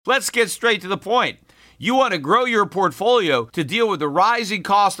Let's get straight to the point. You want to grow your portfolio to deal with the rising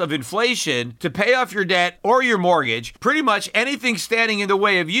cost of inflation, to pay off your debt or your mortgage, pretty much anything standing in the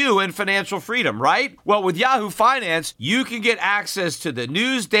way of you and financial freedom, right? Well, with Yahoo Finance, you can get access to the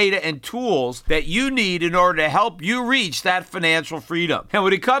news, data, and tools that you need in order to help you reach that financial freedom. And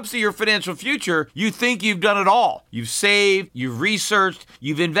when it comes to your financial future, you think you've done it all. You've saved, you've researched,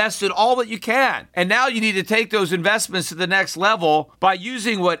 you've invested all that you can. And now you need to take those investments to the next level by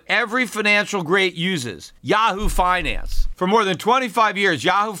using what every financial great uses. Yahoo Finance. For more than 25 years,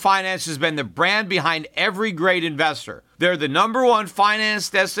 Yahoo Finance has been the brand behind every great investor. They're the #1 finance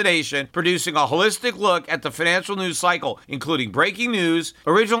destination, producing a holistic look at the financial news cycle, including breaking news,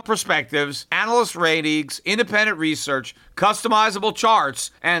 original perspectives, analyst ratings, independent research, customizable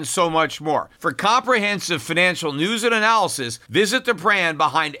charts, and so much more. For comprehensive financial news and analysis, visit the brand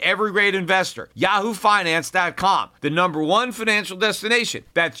behind every great investor, yahoofinance.com, the #1 financial destination.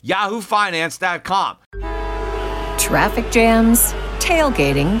 That's yahoofinance.com. Traffic jams,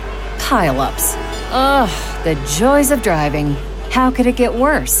 tailgating, pileups. Ugh, the joys of driving. How could it get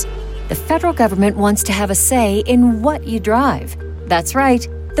worse? The federal government wants to have a say in what you drive. That's right.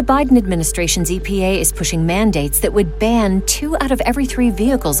 The Biden administration's EPA is pushing mandates that would ban 2 out of every 3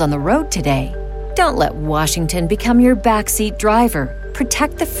 vehicles on the road today. Don't let Washington become your backseat driver.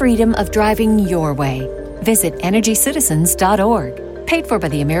 Protect the freedom of driving your way. Visit EnergyCitizens.org. Paid for by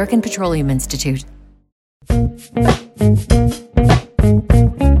the American Petroleum Institute.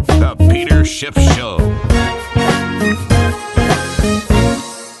 The Peter Schiff Show.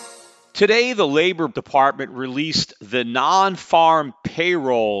 Today, the Labor Department released the non-farm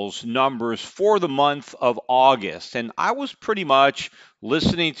payrolls numbers for the month of August. And I was pretty much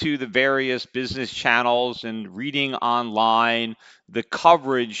listening to the various business channels and reading online the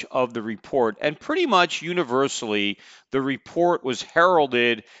coverage of the report. And pretty much universally, the report was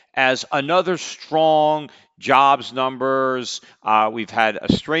heralded as another strong jobs numbers. We've had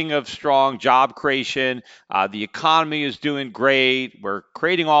a string of strong job creation. The economy is doing great. We're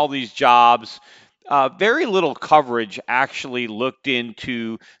creating all these jobs. Very little coverage actually looked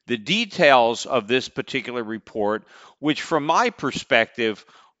into the details of this particular report, which from my perspective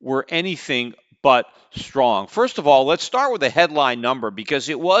were anything but strong. First of all, let's start with the headline number because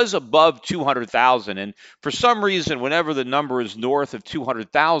it was above 200,000. And for some reason, whenever the number is north of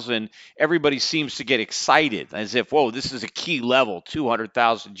 200,000, everybody seems to get excited as if, whoa, this is a key level,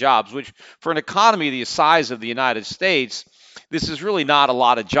 200,000 jobs, which for an economy the size of the United States, this is really not a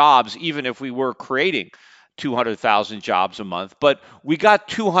lot of jobs, even if we were creating 200,000 jobs a month, but we got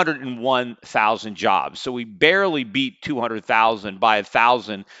 201,000 jobs. So we barely beat 200,000 by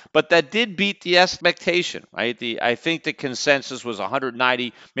 1,000, but that did beat the expectation, right? I think the consensus was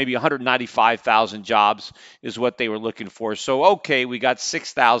 190, maybe 195,000 jobs is what they were looking for. So, okay, we got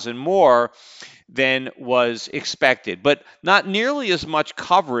 6,000 more than was expected, but not nearly as much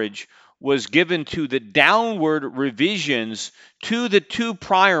coverage was given to the downward revisions to the 2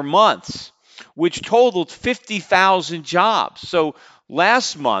 prior months, which totaled 50,000 jobs. So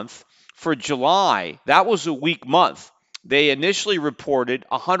last month, for July, that was a weak month. They initially reported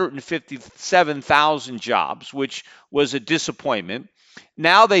 157,000 jobs, which was a disappointment.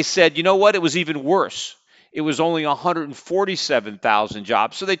 Now they said, you know what, it was even worse. It was only 147,000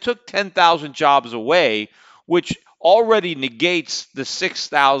 jobs. So they took 10,000 jobs away, which already negates the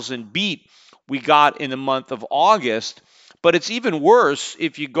 6,000 beat we got in the month of August. But it's even worse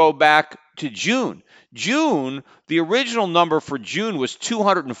if you go back to June. June, the original number for June was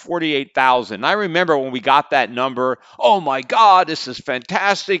 248,000. I remember when we got that number, oh my God, this is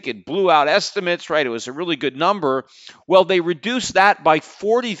fantastic. It blew out estimates, right? It was a really good number. Well, they reduced that by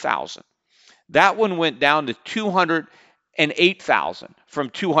 40,000. That one went down to 208,000 from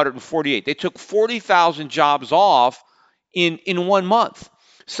 248. They took 40,000 jobs off in 1 month.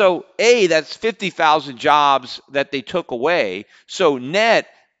 So that's 50,000 jobs that they took away. So net,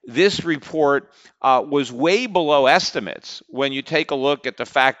 this report was way below estimates when you take a look at the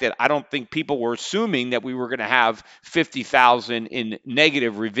fact that I don't think people were assuming that we were going to have 50,000 in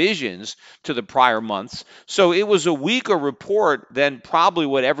negative revisions to the prior months. So it was a weaker report than probably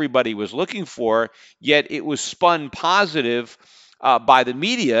what everybody was looking for, yet it was spun positive by the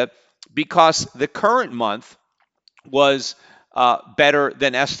media because the current month was better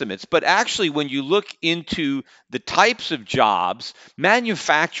than estimates. But actually, when you look into the types of jobs,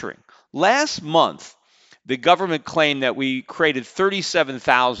 manufacturing, last month, the government claimed that we created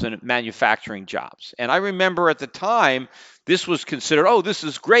 37,000 manufacturing jobs. And I remember at the time, this was considered, oh, this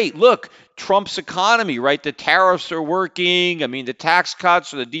is great. Look, Trump's economy, right? The tariffs are working. I mean, the tax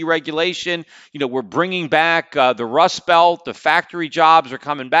cuts or the deregulation, we're bringing back the Rust Belt, the factory jobs are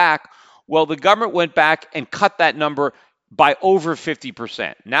coming back. Well, the government went back and cut that number by over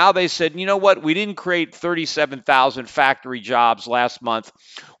 50%. Now they said, you know what? We didn't create 37,000 factory jobs last month.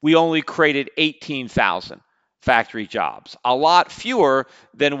 We only created 18,000 factory jobs, a lot fewer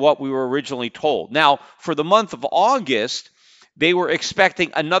than what we were originally told. Now, for the month of August, they were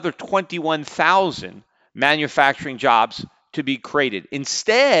expecting another 21,000 manufacturing jobs to be created.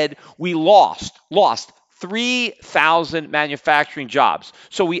 Instead, we lost 3,000 manufacturing jobs.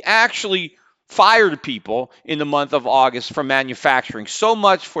 So we actually fired people in the month of August from manufacturing. So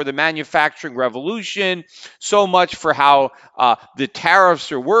much for the manufacturing revolution, so much for how the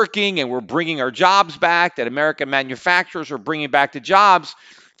tariffs are working and we're bringing our jobs back, that American manufacturers are bringing back the jobs.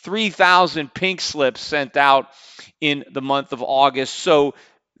 3,000 pink slips sent out in the month of August. So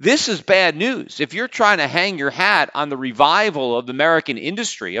this is bad news. If you're trying to hang your hat on the revival of the American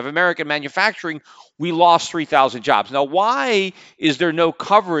industry, of American manufacturing, we lost 3,000 jobs. Now, why is there no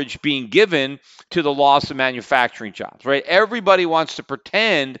coverage being given to the loss of manufacturing jobs, right? Everybody wants to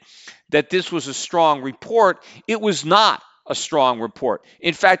pretend that this was a strong report. It was not a strong report.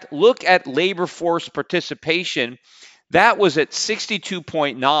 In fact, look at labor force participation. That was at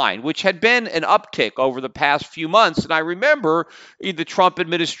 62.9, which had been an uptick over the past few months. And I remember the Trump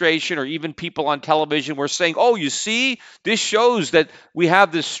administration or even people on television were saying, oh, you see, this shows that we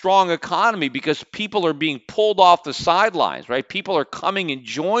have this strong economy because people are being pulled off the sidelines, right? People are coming and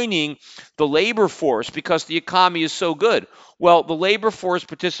joining the labor force because the economy is so good. Well, the labor force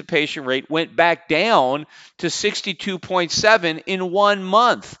participation rate went back down to 62.7 in 1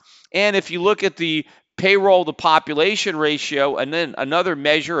 month. And if you look at the payroll to population ratio, and then another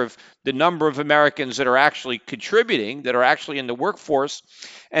measure of the number of Americans that are actually contributing, that are actually in the workforce,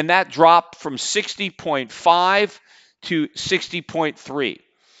 and that dropped from 60.5 to 60.3.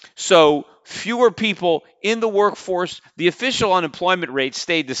 So fewer people in the workforce. The official unemployment rate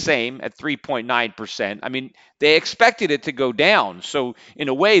stayed the same at 3.9%. I mean, they expected it to go down. So in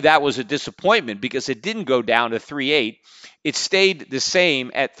a way, that was a disappointment because it didn't go down to 3.8. It stayed the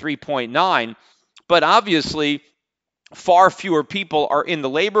same at 3.9. But obviously, far fewer people are in the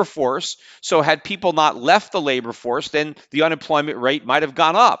labor force. So had people not left the labor force, then the unemployment rate might have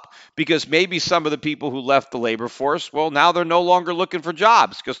gone up because maybe some of the people who left the labor force, well, now they're no longer looking for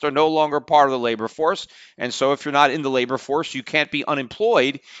jobs because they're no longer part of the labor force. And so if you're not in the labor force, you can't be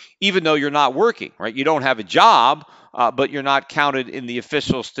unemployed, even though you're not working, right? You don't have a job, but you're not counted in the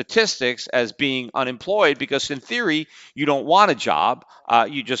official statistics as being unemployed because in theory, you don't want a job.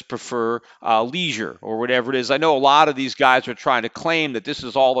 You just prefer leisure or whatever it is. I know a lot of these guys are trying to claim that this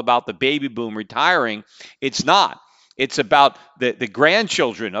is all about the baby boom retiring. It's not. It's about the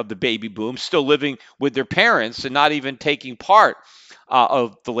grandchildren of the baby boom still living with their parents and not even taking part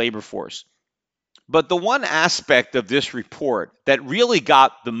of the labor force. But the one aspect of this report that really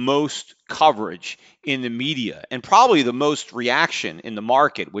got the most coverage in the media and probably the most reaction in the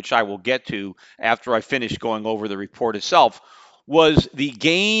market, which I will get to after I finish going over the report itself, was the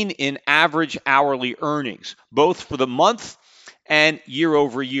gain in average hourly earnings, both for the month and year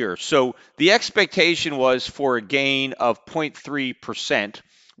over year. So the expectation was for a gain of 0.3%,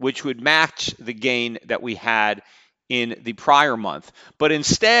 which would match the gain that we had in the prior month. But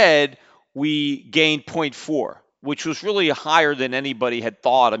instead, we gained 0.4, which was really higher than anybody had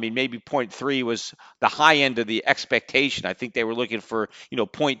thought. I mean, maybe 0.3 was the high end of the expectation. I think they were looking for,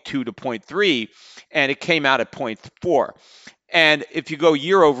 0.2 to 0.3, and it came out at 0.4. And if you go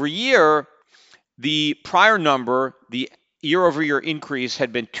year over year, the prior number, the year over year increase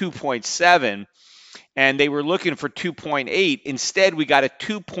had been 2.7, and they were looking for 2.8. Instead, we got a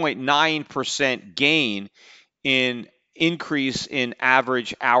 2.9% gain in increase in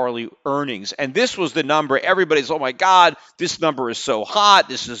average hourly earnings. And this was the number everybody's, oh my God, this number is so hot.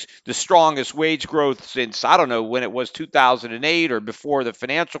 This is the strongest wage growth since, I don't know, when it was 2008 or before the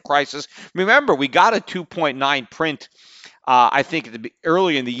financial crisis. Remember, we got a 2.9 print, I think,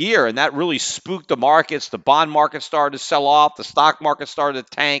 early in the year, and that really spooked the markets. The bond market started to sell off. The stock market started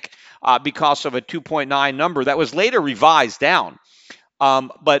to tank because of a 2.9 number that was later revised down.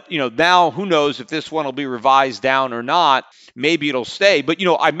 But, now who knows if this one will be revised down or not. Maybe it'll stay. But,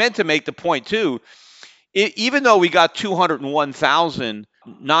 I meant to make the point, too. Even though we got 201,000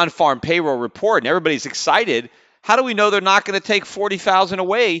 non-farm payroll report and everybody's excited, how do we know they're not going to take 40,000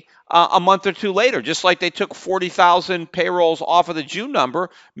 away a month or two later? Just like they took 40,000 payrolls off of the June number,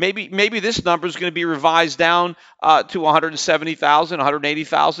 maybe this number is going to be revised down to 170,000,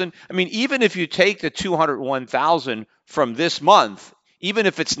 180,000. I mean, even if you take the 201,000 from this month, even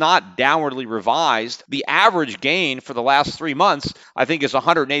if it's not downwardly revised, the average gain for the last 3 months, I think, is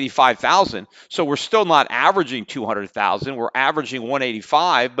 185,000. So we're still not averaging 200,000. We're averaging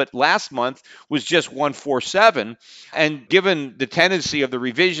 185, but last month was just 147. And given the tendency of the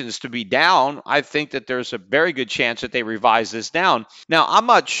revisions to be down, I think that there's a very good chance that they revise this down. Now, I'm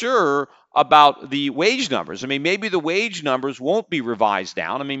not sure about the wage numbers. I mean, maybe the wage numbers won't be revised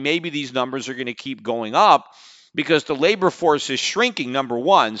down. I mean, maybe these numbers are going to keep going up, because the labor force is shrinking, number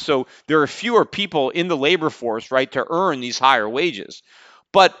one. So there are fewer people in the labor force, right, to earn these higher wages.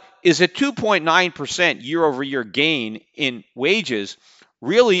 But is a 2.9% year over year gain in wages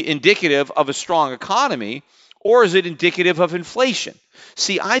really indicative of a strong economy, or is it indicative of inflation?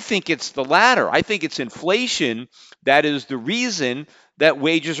 See, I think it's the latter. I think it's inflation that is the reason that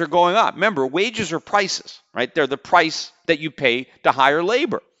wages are going up. Remember, wages are prices, right? They're the price that you pay to hire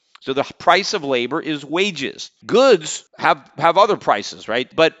labor. So the price of labor is wages. Goods have other prices, right?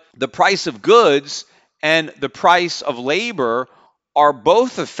 But the price of goods and the price of labor are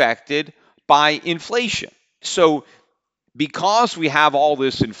both affected by inflation. So because we have all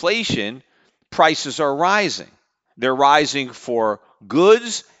this inflation, prices are rising. They're rising for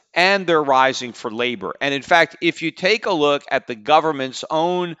goods and they're rising for labor. And in fact, if you take a look at the government's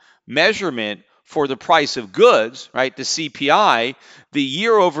own measurement for the price of goods, right, the CPI, the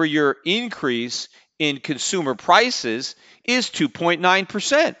year-over-year increase in consumer prices is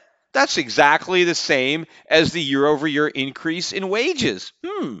 2.9%. That's exactly the same as the year-over-year increase in wages.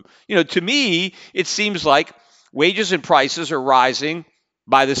 To me, it seems like wages and prices are rising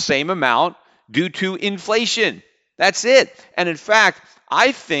by the same amount due to inflation. That's it. And in fact,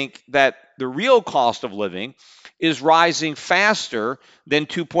 I think that the real cost of living is rising faster than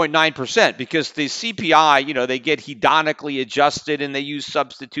 2.9%, because the CPI, they get hedonically adjusted and they use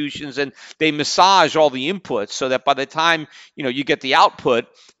substitutions and they massage all the inputs so that by the time, you get the output,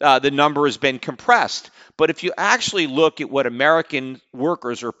 the number has been compressed. But if you actually look at what American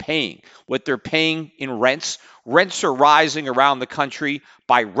workers are paying, what they're paying in rents are rising around the country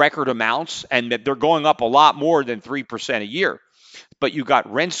by record amounts, and they're going up a lot more than 3% a year. But you've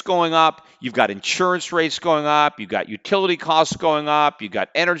got rents going up, you've got insurance rates going up, you've got utility costs going up, you've got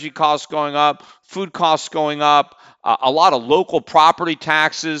energy costs going up, food costs going up, a lot of local property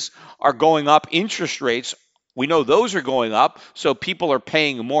taxes are going up, interest rates, we know those are going up, so people are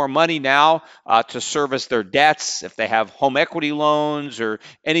paying more money now to service their debts if they have home equity loans or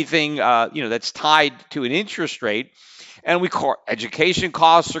anything that's tied to an interest rate. And education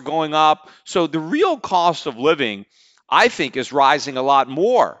costs are going up, so the real cost of living, I think, is rising a lot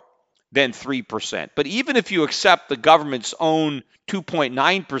more than 3%. But even if you accept the government's own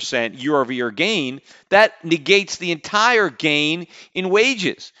 2.9% year-over-year gain, that negates the entire gain in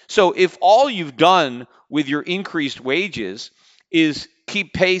wages. So if all you've done with your increased wages is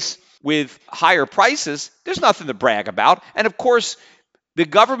keep pace with higher prices, there's nothing to brag about. And of course, the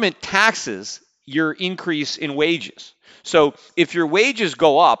government taxes your increase in wages. So if your wages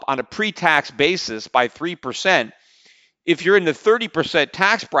go up on a pre-tax basis by 3%, if you're in the 30%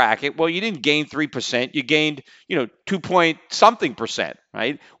 tax bracket, well, you didn't gain 3%, you gained, 2-point-something%,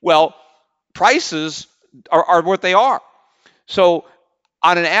 right? Well, prices are what they are. So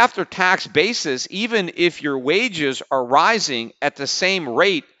on an after-tax basis, even if your wages are rising at the same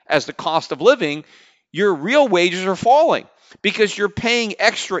rate as the cost of living, your real wages are falling because you're paying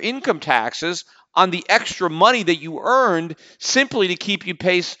extra income taxes on the extra money that you earned simply to keep you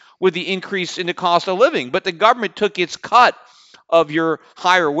pace with the increase in the cost of living. But the government took its cut of your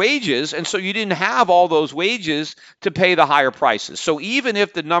higher wages, and so you didn't have all those wages to pay the higher prices. So even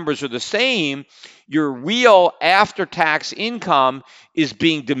if the numbers are the same, your real after-tax income is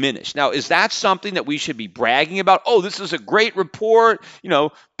being diminished. Now, is that something that we should be bragging about? Oh, this is a great report,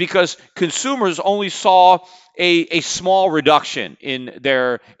 because consumers only saw a small reduction in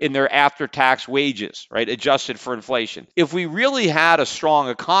their after-tax wages, right, adjusted for inflation. If we really had a strong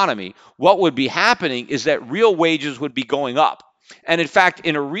economy, what would be happening is that real wages would be going up. And in fact,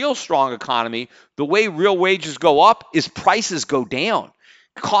 in a real strong economy, the way real wages go up is prices go down.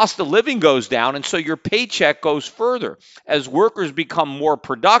 Cost of living goes down, and so your paycheck goes further. As workers become more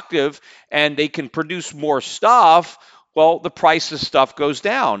productive and they can produce more stuff, well, the price of stuff goes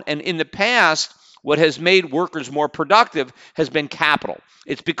down. And in the past, what has made workers more productive has been capital.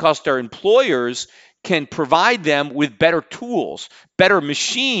 It's because their employers can provide them with better tools, better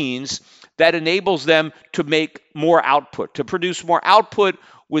machines that enables them to make more output, to produce more output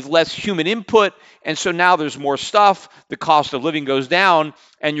with less human input. And so now there's more stuff, the cost of living goes down,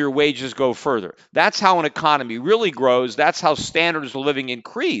 and your wages go further. That's how an economy really grows. That's how standards of living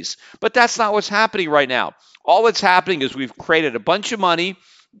increase. But that's not what's happening right now. All that's happening is we've created a bunch of money.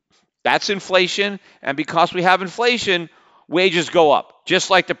 That's inflation. And because we have inflation, wages go up, just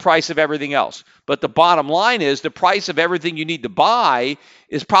like the price of everything else. But the bottom line is the price of everything you need to buy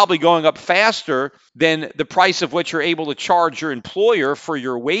is probably going up faster than the price of what you're able to charge your employer for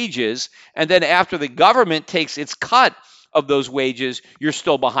your wages. And then after the government takes its cut of those wages, you're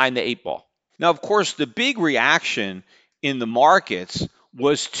still behind the eight ball. Now, of course, the big reaction in the markets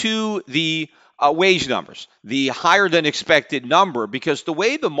was to the wage numbers, the higher than expected number, because the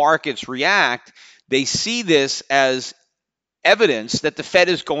way the markets react, they see this as evidence that the Fed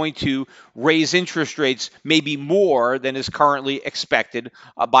is going to raise interest rates maybe more than is currently expected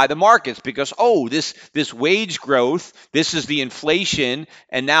by the markets because, this wage growth, this is the inflation,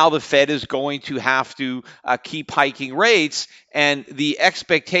 and now the Fed is going to have to keep hiking rates, and the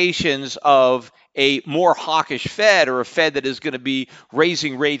expectations of a more hawkish Fed or a Fed that is going to be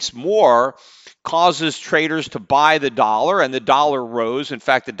raising rates more causes traders to buy the dollar, and the dollar rose. In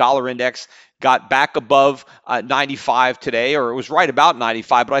fact, the dollar index got back above 95 today, or it was right about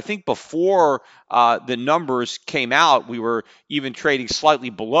 95. But I think before the numbers came out, we were even trading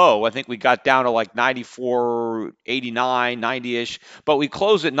slightly below. I think we got down to like 94.89, 90-ish. But we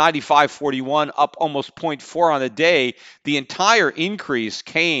closed at 95.41, up almost 0.4 on the day. The entire increase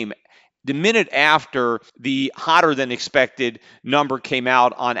came the minute after the hotter than expected number came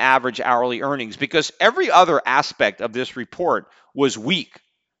out on average hourly earnings, because every other aspect of this report was weak.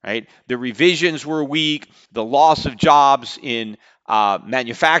 Right? The revisions were weak. The loss of jobs in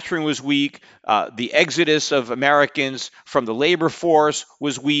manufacturing was weak. The exodus of Americans from the labor force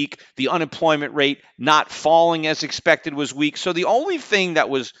was weak. The unemployment rate not falling as expected was weak. So the only thing that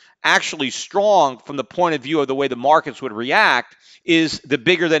was actually strong from the point of view of the way the markets would react is the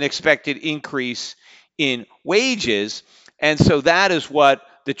bigger than expected increase in wages. And so that is what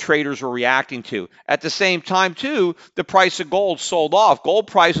the traders were reacting to. At the same time, too, the price of gold sold off. Gold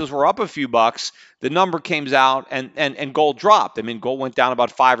prices were up a few bucks. The number came out and gold dropped. I mean, gold went down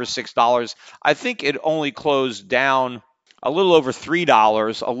about $5 or $6. I think it only closed down a little over $3,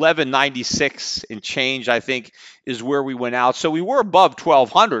 $11.96 and change, I think, is where we went out. So we were above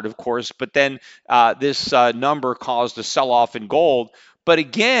 1,200, of course, but then this number caused a sell-off in gold. But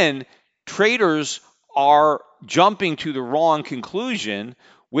again, traders are jumping to the wrong conclusion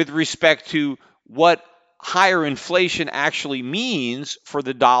with respect to what higher inflation actually means for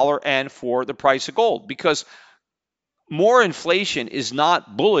the dollar and for the price of gold, because more inflation is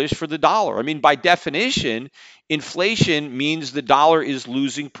not bullish for the dollar. I mean, by definition, inflation means the dollar is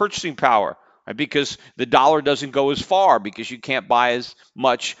losing purchasing power, right? Because the dollar doesn't go as far because you can't buy as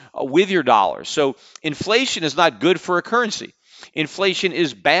much with your dollar. So inflation is not good for a currency. Inflation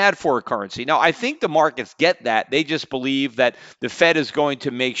is bad for a currency. Now, I think the markets get that. They just believe that the Fed is going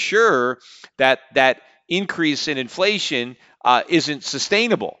to make sure that that increase in inflation isn't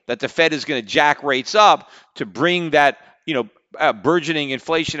sustainable, that the Fed is going to jack rates up to bring that, burgeoning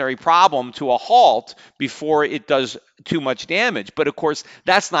inflationary problem to a halt before it does too much damage. But of course,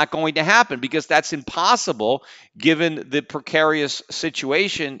 that's not going to happen because that's impossible given the precarious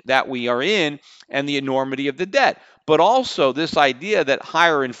situation that we are in and the enormity of the debt. But also this idea that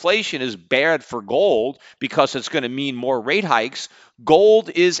higher inflation is bad for gold because it's going to mean more rate hikes. Gold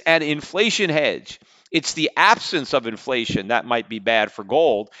is an inflation hedge. It's the absence of inflation that might be bad for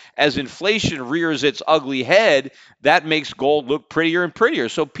gold. As inflation rears its ugly head, that makes gold look prettier and prettier.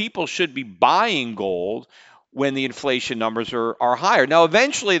 So people should be buying gold when the inflation numbers are higher. Now,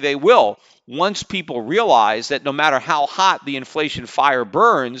 eventually they will, once people realize that no matter how hot the inflation fire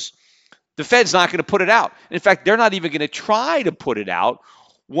burns, the Fed's not going to put it out. In fact, they're not even going to try to put it out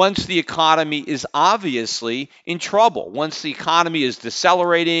once the economy is obviously in trouble, once the economy is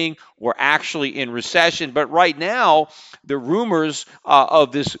decelerating or actually in recession. But right now, the rumors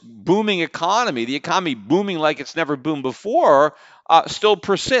of this booming economy, the economy booming like it's never boomed before, still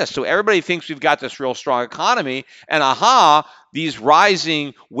persist. So everybody thinks we've got this real strong economy, and these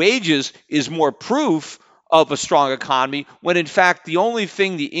rising wages is more proof of a strong economy, when in fact the only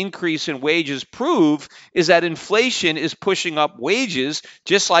thing the increase in wages prove is that inflation is pushing up wages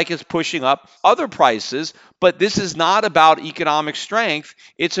just like it's pushing up other prices. But this is not about economic strength,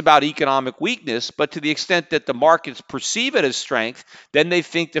 it's about economic weakness. But to the extent that the markets perceive it as strength, then they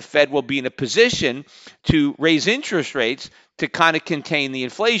think the Fed will be in a position to raise interest rates to kind of contain the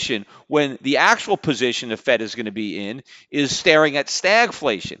inflation, when the actual position the Fed is going to be in is staring at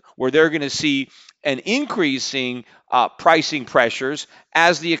stagflation, where they're going to see an increasing pricing pressures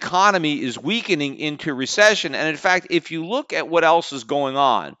as the economy is weakening into recession. And in fact, if you look at what else is going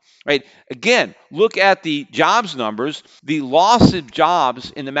on, right? Again, look at the jobs numbers. The loss of jobs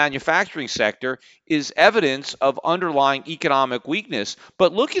in the manufacturing sector is evidence of underlying economic weakness.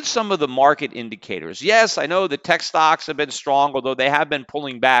 But look at some of the market indicators. Yes, I know the tech stocks have been strong, although they have been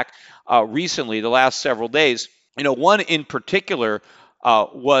pulling back recently, the last several days. One in particular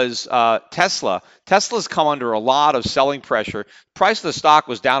was Tesla. Tesla's come under a lot of selling pressure. Price of the stock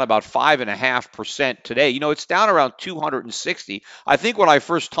was down about 5.5% today. It's down around 260. I think when I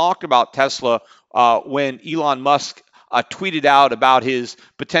first talked about Tesla, when Elon Musk tweeted out about his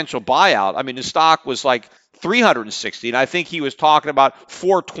potential buyout, I mean, the stock was like 360, and I think he was talking about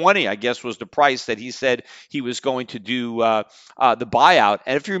 420, I guess, was the price that he said he was going to do the buyout.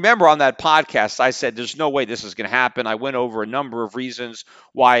 And if you remember on that podcast, I said there's no way this is going to happen. I went over a number of reasons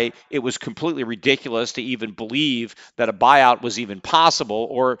why it was completely ridiculous to even believe that a buyout was even possible,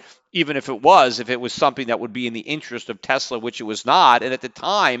 or even if it was something that would be in the interest of Tesla, which it was not. And at the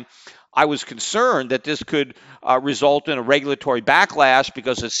time, I was concerned that this could result in a regulatory backlash,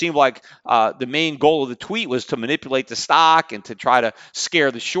 because it seemed like the main goal of the tweet was to manipulate the stock and to try to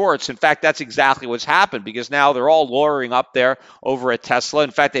scare the shorts. In fact, that's exactly what's happened, because now they're all lawyering up there over at Tesla.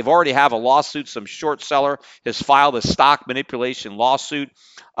 In fact, they've already have a lawsuit. Some short seller has filed a stock manipulation lawsuit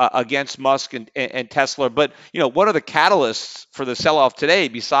against Musk and Tesla. But, one of the catalysts for the sell-off today,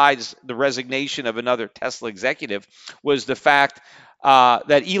 besides the resignation of another Tesla executive, was the fact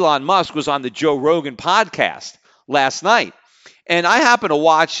that Elon Musk was on the Joe Rogan podcast last night. And I happened to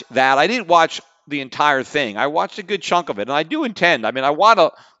watch that. I didn't watch the entire thing. I watched a good chunk of it, and I do intend. I want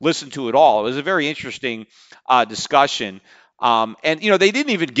to listen to it all. It was a very interesting discussion. And they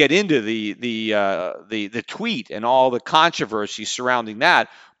didn't even get into the tweet and all the controversy surrounding that.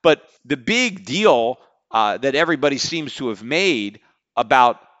 But the big deal that everybody seems to have made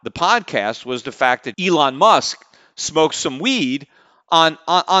about the podcast was the fact that Elon Musk smoked some weed on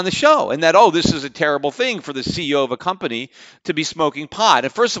the show, and that, this is a terrible thing for the CEO of a company to be smoking pot.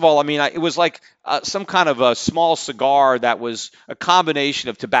 And first of all, it was like some kind of a small cigar that was a combination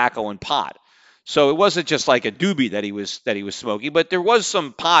of tobacco and pot. So it wasn't just like a doobie that he was smoking, but there was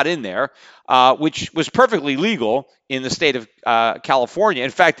some pot in there, which was perfectly legal in the state of California.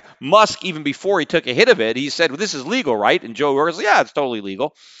 In fact, Musk, even before he took a hit of it, he said, "Well, this is legal, right?" And Joe Rogan said, "Yeah, it's totally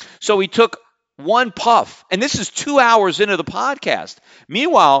legal." So he took one puff, and this is 2 hours into the podcast.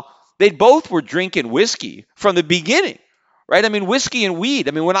 Meanwhile, they both were drinking whiskey from the beginning, right? Whiskey and weed.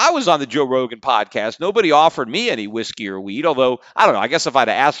 When I was on the Joe Rogan podcast, nobody offered me any whiskey or weed, although, I don't know, I guess if I'd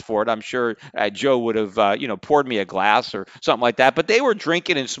asked for it, I'm sure Joe would have, poured me a glass or something like that. But they were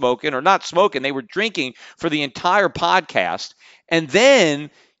drinking and smoking, or not smoking, they were drinking for the entire podcast. And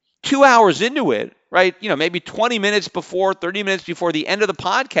then 2 hours into it, right, maybe 20 minutes before, 30 minutes before the end of the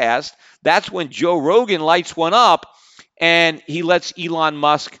podcast, that's when Joe Rogan lights one up and he lets Elon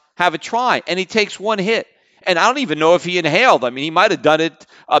Musk have a try, and he takes one hit. And I don't even know if he inhaled. He might have done it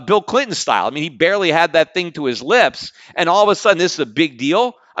Bill Clinton style. He barely had that thing to his lips, and all of a sudden this is a big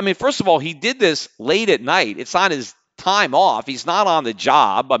deal. First of all, he did this late at night. It's on his time off. He's not on the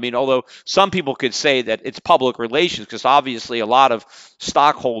job. Although some people could say that it's public relations, because obviously a lot of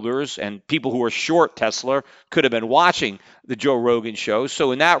stockholders and people who are short Tesla could have been watching the Joe Rogan show.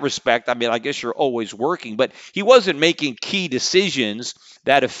 So in that respect, I guess you're always working, but he wasn't making key decisions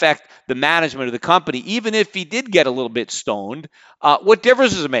that affect the management of the company, even if he did get a little bit stoned. What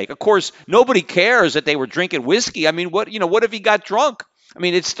difference does it make? Of course, nobody cares that they were drinking whiskey. What if he got drunk?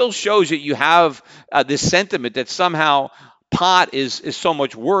 It still shows that you have this sentiment that somehow pot is so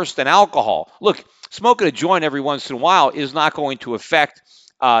much worse than alcohol. Look, smoking a joint every once in a while is not going to affect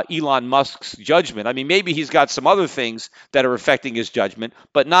Elon Musk's judgment. Maybe he's got some other things that are affecting his judgment,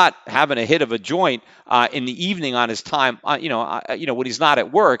 but not having a hit of a joint in the evening on his time, when he's not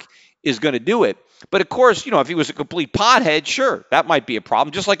at work, is going to do it. But of course, if he was a complete pothead, sure, that might be a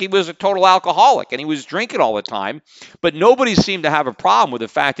problem, just like he was a total alcoholic and he was drinking all the time. But nobody seemed to have a problem with the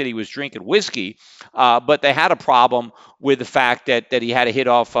fact that he was drinking whiskey, but they had a problem with the fact that he had a hit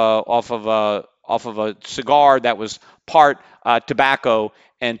off of off of a cigar that was part tobacco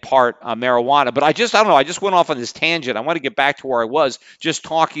and part marijuana. But I don't know, I just went off on this tangent. I want to get back to where I was just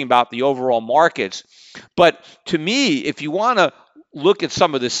talking about the overall markets. But to me, if you want to look at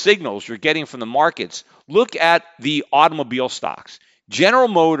some of the signals you're getting from the markets, look at the automobile stocks. General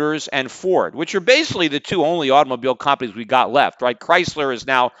Motors and Ford, which are basically the two only automobile companies we got left, right? Chrysler is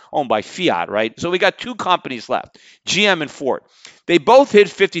now owned by Fiat, right? So we got two companies left, GM and Ford. They both hit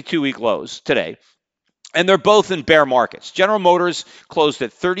 52-week lows today, and they're both in bear markets. General Motors closed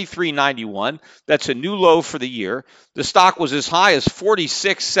at 33.91. That's a new low for the year. The stock was as high as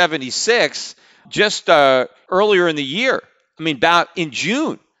 46.76 just earlier in the year. I mean, about in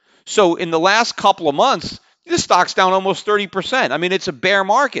June. So in the last couple of months, this stock's down almost 30%. I mean, it's a bear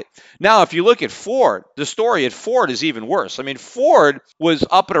market. Now, if you look at Ford, the story at Ford is even worse. I mean, Ford was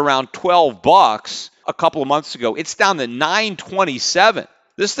up at around $12 a couple of months ago. It's down to $9.27.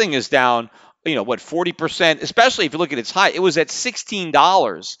 This thing is down, 40%, especially if you look at its high. It was at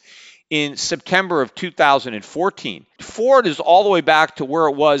 $16 in September of 2014. Ford is all the way back to where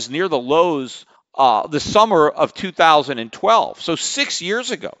it was near the lows the summer of 2012. So 6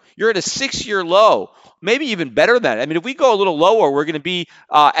 years ago, you're at a 6-year low, maybe even better than that. I mean, if we go a little lower, we're going to be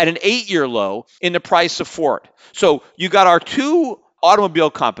at an 8-year low in the price of Ford. So you got our two automobile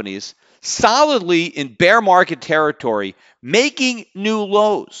companies solidly in bear market territory, making new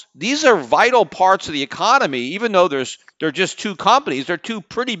lows. These are vital parts of the economy, even though they're just two companies. They're two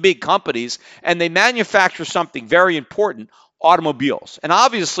pretty big companies, and they manufacture something very important, automobiles. And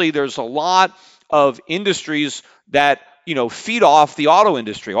obviously, there's a lot of industries that, feed off the auto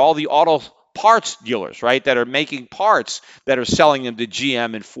industry, all the auto parts dealers, right, that are making parts that are selling them to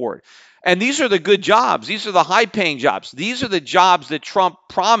GM and Ford. And these are the good jobs. These are the high-paying jobs. These are the jobs that Trump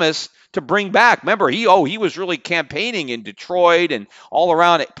promised to bring back. Remember, he was really campaigning in Detroit and all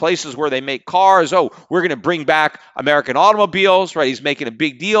around places where they make cars. We're going to bring back American automobiles, right? He's making a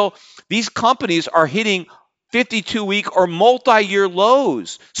big deal. These companies are hitting 52-week or multi-year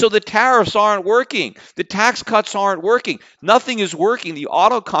lows. So the tariffs aren't working. The tax cuts aren't working. Nothing is working. The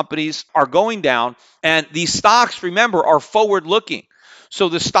auto companies are going down, and these stocks, remember, are forward-looking. So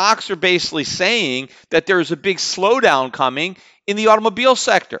the stocks are basically saying that there's a big slowdown coming in the automobile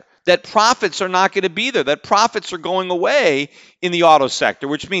sector, that profits are not going to be there, that profits are going away in the auto sector,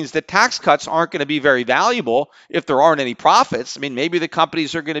 which means that tax cuts aren't going to be very valuable if there aren't any profits. I mean, maybe the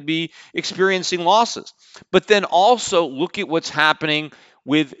companies are going to be experiencing losses. But then also look at what's happening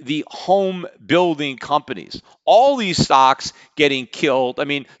with the home building companies. All these stocks getting killed. I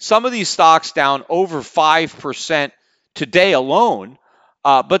mean, some of these stocks down over 5% today alone,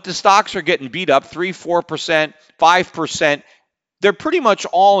 but the stocks are getting beat up 3%, 4%, 5%. They're pretty much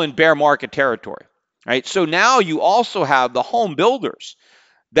all in bear market territory, right? So now you also have the home builders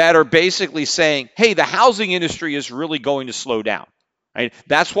that are basically saying, hey, the housing industry is really going to slow down, right?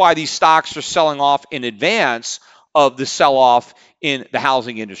 That's why these stocks are selling off in advance of the sell-off in the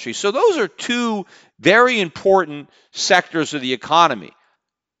housing industry. So those are two very important sectors of the economy,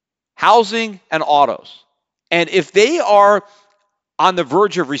 housing and autos. And if they are on the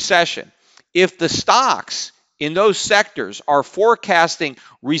verge of recession, if the stocks in those sectors are forecasting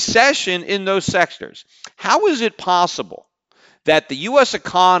recession in those sectors, how is it possible that the U.S.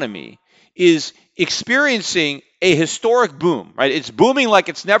 economy is experiencing a historic boom, right? It's booming like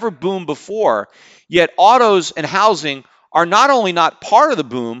it's never boomed before, yet autos and housing are not only not part of the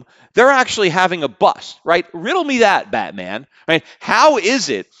boom, they're actually having a bust, right? Riddle me that, Batman, right? How is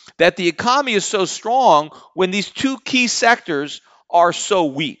it that the economy is so strong when these two key sectors are so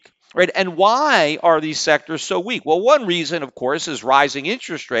weak? Right? And why are these sectors so weak? Well, one reason, of course, is rising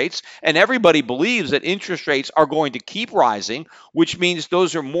interest rates, and everybody believes that interest rates are going to keep rising, which means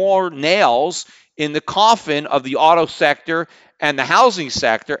those are more nails in the coffin of the auto sector and the housing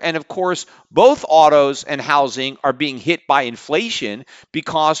sector. And of course, both autos and housing are being hit by inflation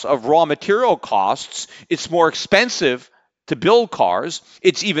because of raw material costs. It's more expensive to build cars.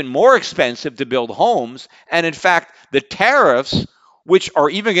 It's even more expensive to build homes. And in fact, the tariffs, which are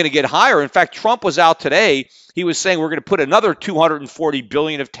even going to get higher. In fact, Trump was out today. He was saying we're going to put another $240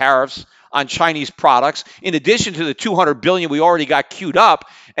 billion of tariffs on Chinese products, in addition to the $200 billion we already got queued up.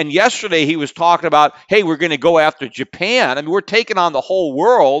 And yesterday he was talking about, hey, we're going to go after Japan. I mean, we're taking on the whole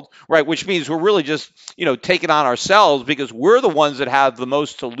world, right? Which means we're really just, taking on ourselves, because we're the ones that have the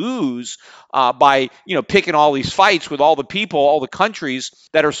most to lose by, picking all these fights with all the people, all the countries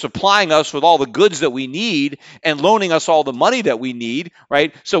that are supplying us with all the goods that we need and loaning us all the money that we need,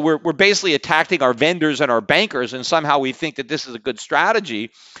 right? So we're basically attacking our vendors and our bankers, and somehow we think that this is a good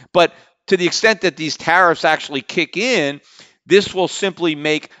strategy. But to the extent that these tariffs actually kick in, this will simply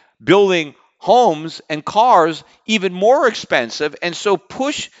make building homes and cars even more expensive, and so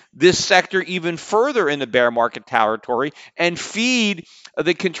push this sector even further in the bear market territory and feed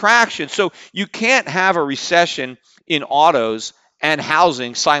the contraction. So you can't have a recession in autos and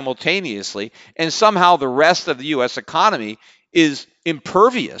housing simultaneously, and somehow the rest of the U.S. economy is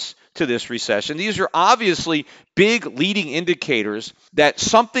impervious to this recession. These are obviously big leading indicators that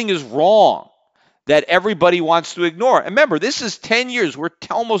something is wrong that everybody wants to ignore. And remember, this is 10 years. We're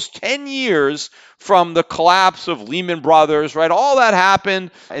almost 10 years from the collapse of Lehman Brothers, right? All that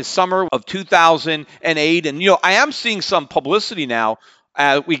happened in summer of 2008. And, I am seeing some publicity now.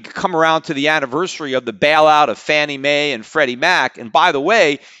 We come around to the anniversary of the bailout of Fannie Mae and Freddie Mac. And by the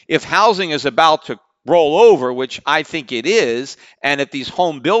way, if housing is about to roll over, which I think it is, and if these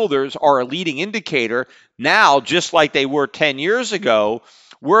home builders are a leading indicator now, just like they were 10 years ago,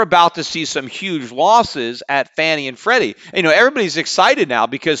 we're about to see some huge losses at Fannie and Freddie. Everybody's excited now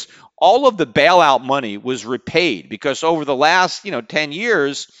because all of the bailout money was repaid, because over the last, 10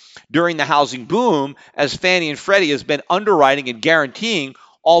 years during the housing boom, as Fannie and Freddie has been underwriting and guaranteeing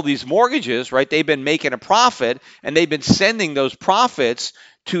all these mortgages, right? They've been making a profit, and they've been sending those profits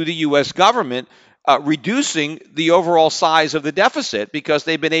to the U.S. government, reducing the overall size of the deficit, because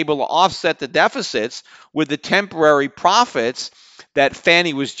they've been able to offset the deficits with the temporary profits that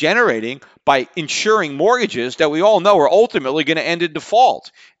Fannie was generating by insuring mortgages that we all know are ultimately going to end in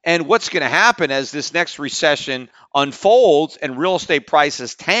default. And what's going to happen as this next recession unfolds and real estate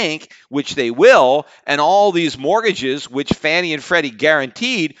prices tank, which they will, and all these mortgages, which Fannie and Freddie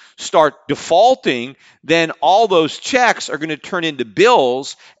guaranteed, start defaulting, then all those checks are going to turn into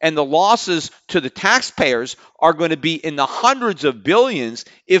bills, and the losses to the taxpayers are going to be in the hundreds of billions,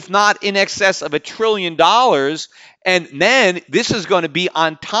 if not in excess of $1 trillion. And then this is going to be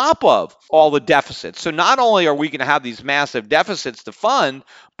on top of all the deficits. So not only are we going to have these massive deficits to fund,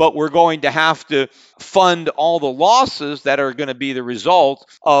 but we're going to have to fund all the losses that are going to be the result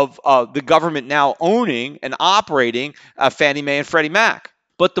of the government now owning and operating Fannie Mae and Freddie Mac.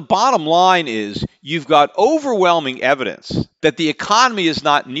 But the bottom line is you've got overwhelming evidence that the economy is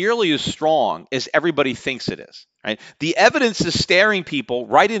not nearly as strong as everybody thinks it is. Right? The evidence is staring people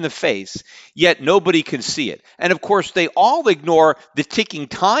right in the face, yet nobody can see it. And of course, they all ignore the ticking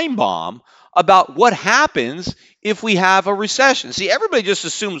time bomb about what happens if we have a recession. See, everybody just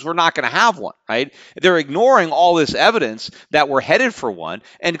assumes we're not going to have one, right? They're ignoring all this evidence that we're headed for one.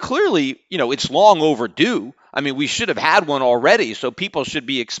 And clearly, it's long overdue. I mean, we should have had one already, so people should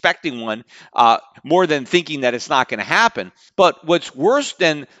be expecting one more than thinking that it's not going to happen. But what's worse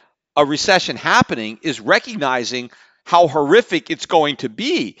than a recession happening is recognizing how horrific it's going to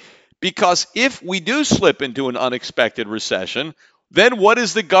be. Because if we do slip into an unexpected recession, then what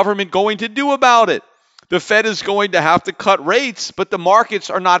is the government going to do about it? The Fed is going to have to cut rates, but the markets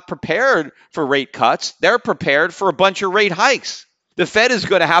are not prepared for rate cuts. They're prepared for a bunch of rate hikes. The Fed is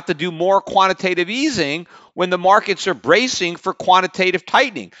going to have to do more quantitative easing when the markets are bracing for quantitative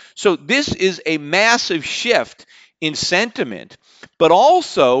tightening. So this is a massive shift in sentiment, but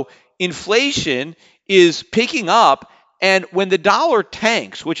also inflation is picking up. And when the dollar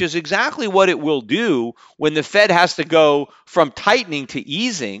tanks, which is exactly what it will do when the Fed has to go from tightening to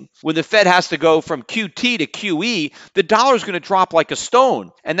easing, when the Fed has to go from QT to QE, the dollar is going to drop like a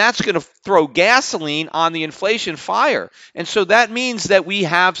stone. And that's going to throw gasoline on the inflation fire. And so that means that we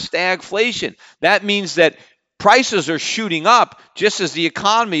have stagflation. That means that prices are shooting up just as the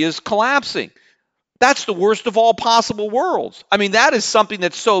economy is collapsing. That's the worst of all possible worlds. I mean, that is something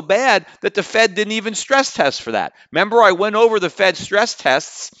that's so bad that the Fed didn't even stress test for that. Remember, I went over the Fed stress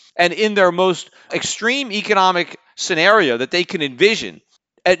tests, and in their most extreme economic scenario that they can envision,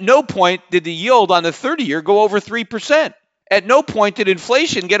 at no point did the yield on the 30-year go over 3%. At no point did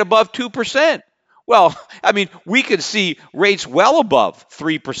inflation get above 2%. Well, I mean, we could see rates well above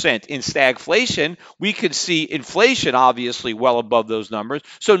 3% in stagflation. We could see inflation, obviously, well above those numbers.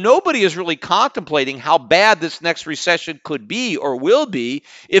 So nobody is really contemplating how bad this next recession could be or will be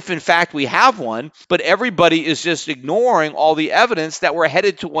if, in fact, we have one. But everybody is just ignoring all the evidence that we're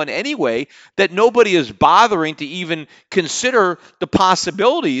headed to one anyway, that nobody is bothering to even consider the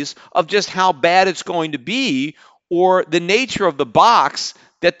possibilities of just how bad it's going to be or the nature of the box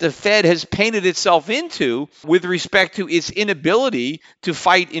that the Fed has painted itself into with respect to its inability to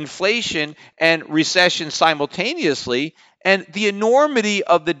fight inflation and recession simultaneously, and the enormity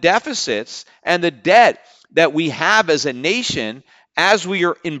of the deficits and the debt that we have as a nation as we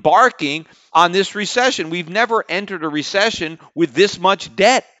are embarking on this recession. We've never entered a recession with this much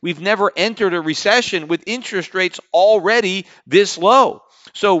debt. We've never entered a recession with interest rates already this low.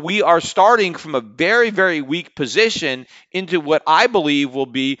 So we are starting from a very, very weak position into what I believe will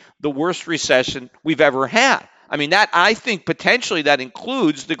be the worst recession we've ever had. I mean, that I think potentially that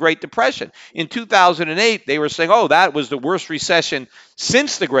includes the Great Depression. In 2008, they were saying, oh, that was the worst recession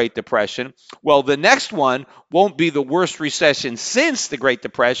since the Great Depression. Well, the next one won't be the worst recession since the Great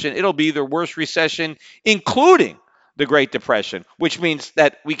Depression. It'll be the worst recession, including the Great Depression, which means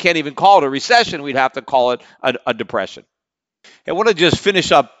that we can't even call it a recession. We'd have to call it a depression. I want to just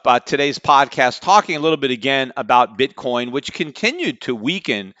finish up today's podcast talking a little bit again about Bitcoin, which continued to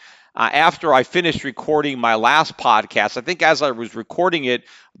weaken after I finished recording my last podcast. I think as I was recording it,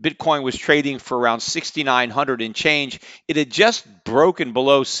 Bitcoin was trading for around 6,900 and change. It had just broken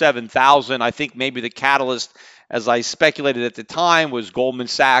below 7,000. I think maybe the catalyst, as I speculated at the time, was Goldman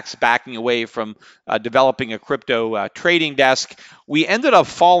Sachs backing away from developing a crypto trading desk. We ended up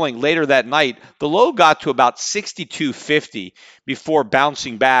falling later that night. The low got to about 6,250 before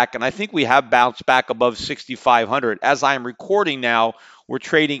bouncing back, and I think we have bounced back above 6,500. As I'm recording now, we're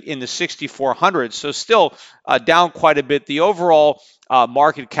trading in the 6,400, so still down quite a bit. The overall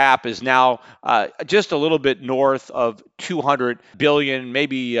market cap is now just a little bit north of 200 billion,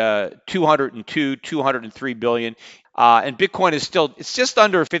 maybe 202, 203 billion. And Bitcoin is still, it's just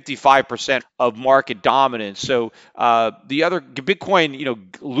under 55% of market dominance. So the other Bitcoin,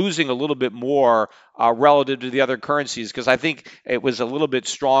 losing a little bit more relative to the other currencies, because I think it was a little bit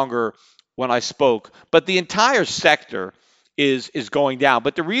stronger when I spoke. But the entire sector is going down.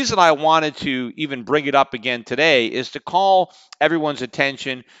 But the reason I wanted to even bring it up again today is to call everyone's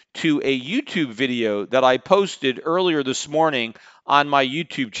attention to a YouTube video that I posted earlier this morning on my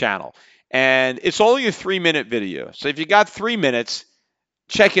YouTube channel. And it's only a 3-minute video. So if you got 3 minutes,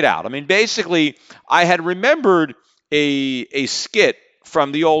 check it out. I mean, basically, I had remembered a skit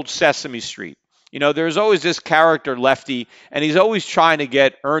from the old Sesame Street. There's always this character, Lefty, and he's always trying to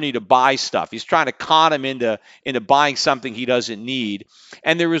get Ernie to buy stuff. He's trying to con him into buying something he doesn't need.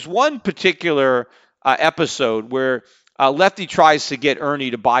 And there was one particular episode where Lefty tries to get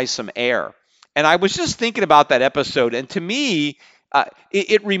Ernie to buy some air. And I was just thinking about that episode, and to me,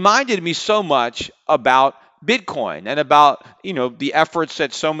 it reminded me so much about Bitcoin and about, the efforts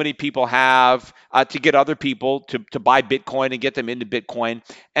that so many people have to get other people to buy Bitcoin and get them into Bitcoin.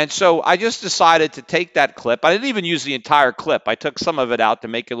 And so I just decided to take that clip. I didn't even use the entire clip. I took some of it out to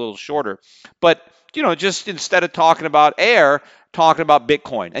make it a little shorter. But, just instead of talking about air, talking about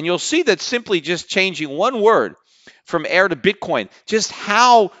Bitcoin. And you'll see that simply just changing one word from air to Bitcoin, just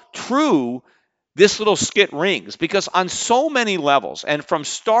how true this little skit rings, because on so many levels and from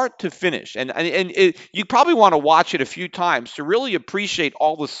start to finish, and you probably want to watch it a few times to really appreciate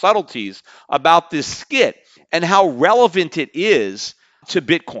all the subtleties about this skit and how relevant it is to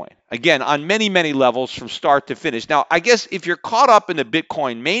Bitcoin. Again, on many, many levels from start to finish. Now, I guess if you're caught up in the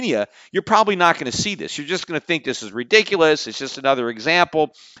Bitcoin mania, you're probably not going to see this. You're just going to think this is ridiculous. It's just another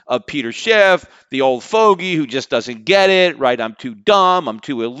example of Peter Schiff, the old fogey who just doesn't get it, right? I'm too dumb. I'm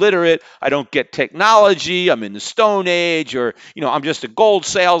too illiterate. I don't get technology. I'm in the Stone Age, or, I'm just a gold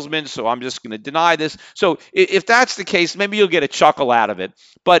salesman, so I'm just going to deny this. So if that's the case, maybe you'll get a chuckle out of it.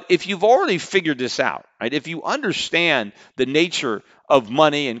 But if you've already figured this out, right? If you understand the nature of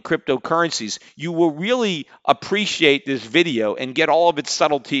money and cryptocurrencies, you will really appreciate this video and get all of its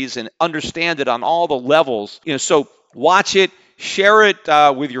subtleties and understand it on all the levels. So watch it, share it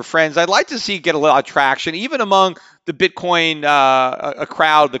with your friends. I'd like to see it get a lot of traction, even among the Bitcoin a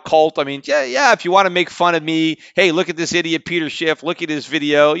crowd, the cult. I mean, yeah, if you want to make fun of me, hey, look at this idiot Peter Schiff, look at his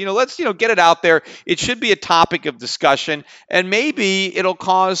video, let's, get it out there. It should be a topic of discussion, and maybe it'll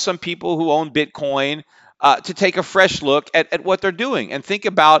cause some people who own Bitcoin to take a fresh look at what they're doing and think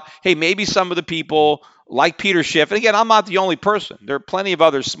about, hey, maybe some of the people like Peter Schiff, and again, I'm not the only person. There are plenty of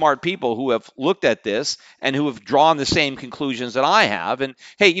other smart people who have looked at this and who have drawn the same conclusions that I have. And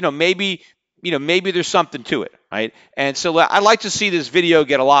hey, maybe there's something to it, right? And so I'd like to see this video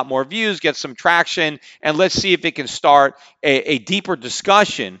get a lot more views, get some traction, and let's see if it can start a deeper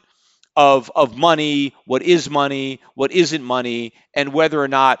discussion of money, what isn't money, and whether or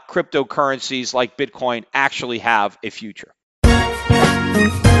not cryptocurrencies like Bitcoin actually have a future.